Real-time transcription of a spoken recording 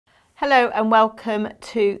Hello and welcome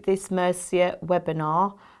to this Mercia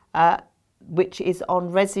webinar, which is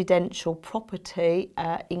on residential property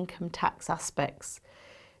income tax aspects.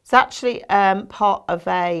 It's actually part of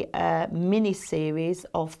a mini-series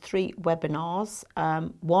of 3 webinars,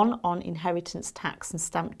 one on inheritance tax and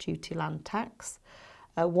stamp duty land tax,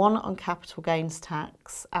 one on capital gains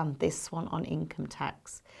tax, and this one on income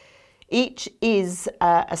tax. Each is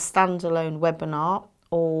a standalone webinar,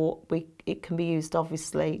 or it can be used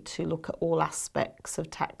obviously to look at all aspects of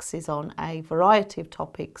taxes on a variety of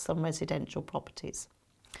topics on residential properties.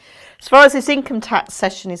 As far as this income tax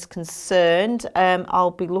session is concerned,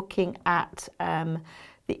 I'll be looking at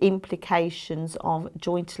the implications of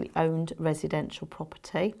jointly owned residential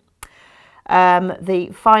property, the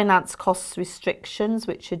finance costs restrictions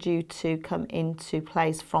which are due to come into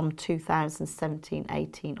place from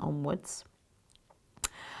 2017-18 onwards,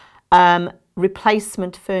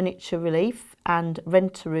 replacement furniture relief and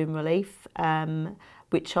renter room relief,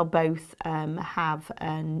 which are both have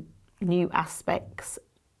new aspects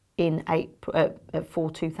in April for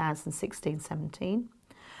 2016-17.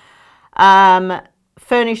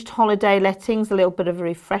 Furnished holiday lettings, a little bit of a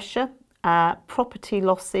refresher. Property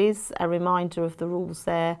losses, a reminder of the rules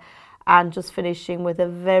there, and just finishing with a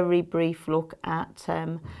very brief look at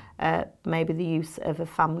maybe the use of a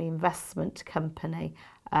family investment company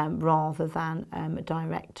rather than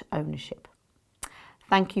direct ownership.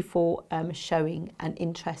 Thank you for showing an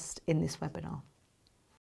interest in this webinar.